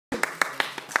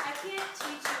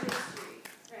teach you history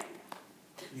right now.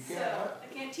 You can't what? I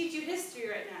can't teach you history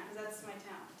right now because that's my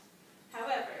talent.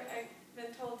 However, I've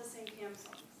been told to sing piano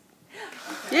songs.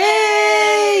 Okay.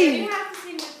 Yay! You have to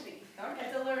sing with me. Okay. You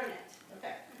have to learn it.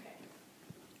 Okay. Okay.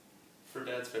 For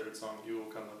Dad's favorite song, you will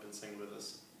come up and sing with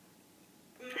us.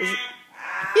 Yay!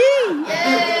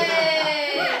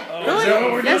 Oh, Really? is that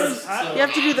what we're Yes. doing? You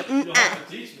have to do the You'll have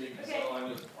to teach me because Okay. all I know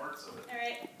is parts of it. All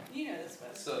right. You know this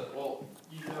one. So, well,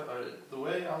 you have the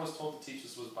way I was told to teach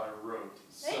this was by rote.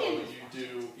 So Hey.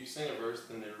 you sing a verse,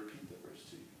 then they repeat the verse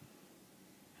to you.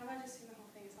 How about I just sing the whole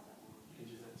thing? It's not that long. You can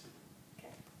do that too.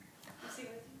 Okay. You sing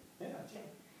with me? Yeah.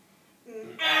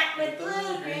 With the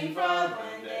little green frog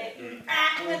one day.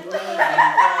 With the little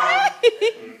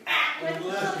With the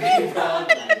little green frog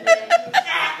one day.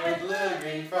 With the little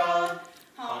green frog.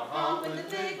 Honk honk with the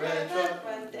big red truck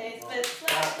one day. Split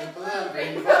slap with the little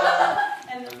green frog.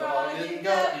 And the frog didn't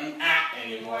go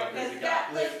anymore because it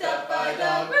got licked up by a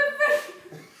dog.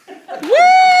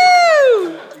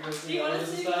 Woo! Do you want to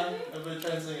sing with me? Everybody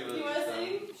try and sing it with Do you us want to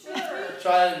this sing? time. Sure.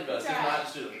 Try it your best. If Try. not,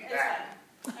 just do it. It's fine.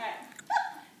 Alright.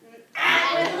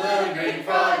 With the little green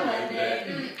frog one day.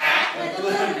 With the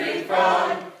little green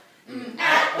frog.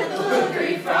 With the little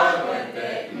green frog one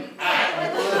day.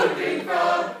 With the little green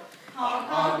frog. Honk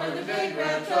honk with the big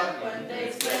red truck one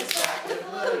day. Split slap with the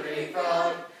little green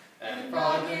frog. And the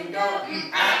frog didn't go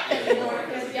anymore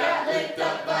because he got licked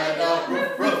up by a dog.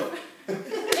 Roof, roof.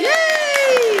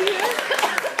 Yay!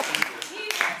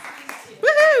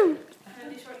 Woohoo!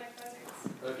 Short neck buzzards.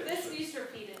 Okay. This you just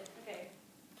repeat it. Okay.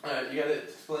 Alright, you gotta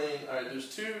explain. Alright, there's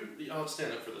two. I'll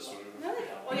stand up for this one. No, they don't.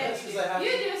 Oh, yeah, Yes, you 'cause do. I have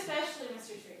You to. do especially,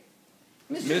 Mr. Tree.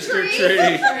 Mr. Tree.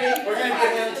 We're gonna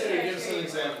get him to give us an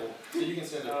example. So you can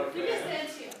stand up. You here. can stand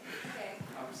too. Okay.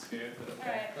 I'm scared.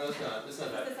 Alright. No, it's not. It's not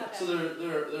It's bad. not bad. So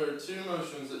there are two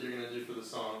motions that you're gonna do for the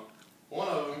song. One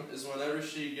of them is whenever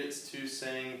she gets to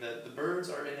saying that the birds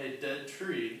are in a dead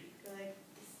tree. You're like,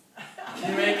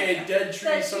 You make a dead tree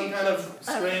Dead some tree. kind of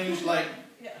strange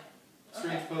yeah.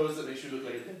 strange pose that makes you look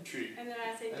like a dead tree. And then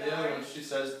I say And the other one darn. she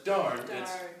says darn. It's Darn.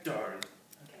 darn.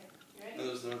 Okay. You ready? And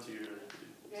those are the ones you really have to do.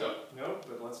 You So ready? nope,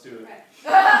 but let's do it. Right.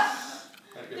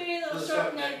 Okay. Three little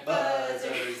short neck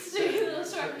buzzards. Three little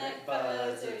short neck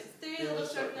buzzards. Three little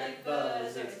short neck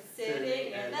buzzards.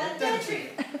 Sitting in a dead tree.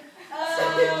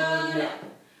 Oh no.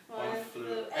 One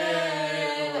flew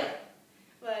away.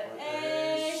 What a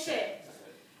shame.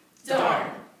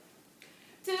 Darn.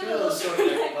 Two little short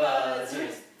neck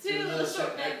buzzards. Two little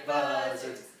short neck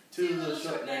buzzards. Two little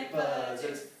short neck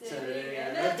buzzards sitting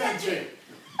in a dead tree.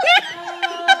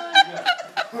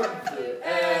 One flew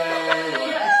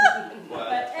away.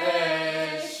 What a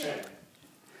shame.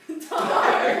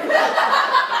 Darn.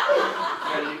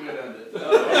 Yeah, you could end it.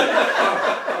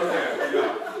 Okay,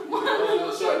 yeah. One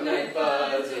little short neck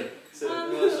buzzard. One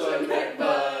little short neck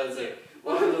buzzard.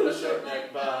 One little short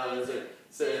neck buzzard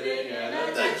sitting in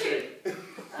a dead tree. It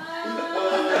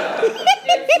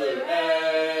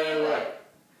flew away.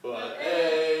 What a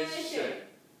shame.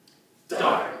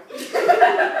 Darn.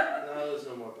 No, there's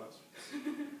no more buzzards.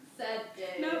 Sad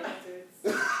day. No buzzards.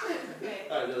 Okay.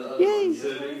 Alright, the other Yay. one. What is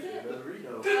it? The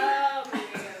burrito. Oh,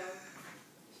 burrito.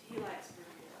 He likes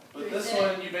burrito. But this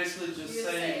one, you basically just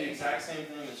say the exact same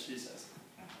thing as she says.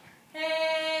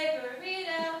 Hey,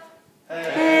 burrito.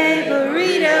 Hey,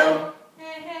 burrito.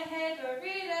 Hey, hey, hey,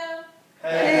 burrito.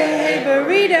 Hey, hey,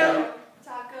 burrito.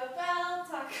 Taco Bell,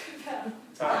 Taco Bell.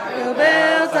 Taco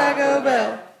Bell, Taco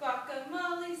Bell.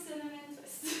 Guacamole, cinnamon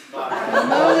twist.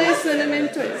 Guacamole, cinnamon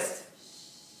twist.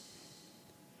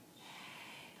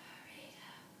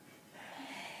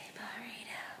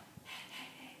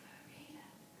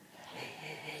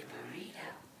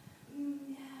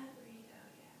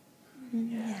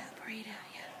 Yeah, burrito,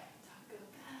 yeah. Taco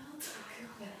Bell, Taco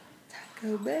Bell.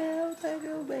 Taco Bell,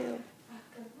 Taco Bell.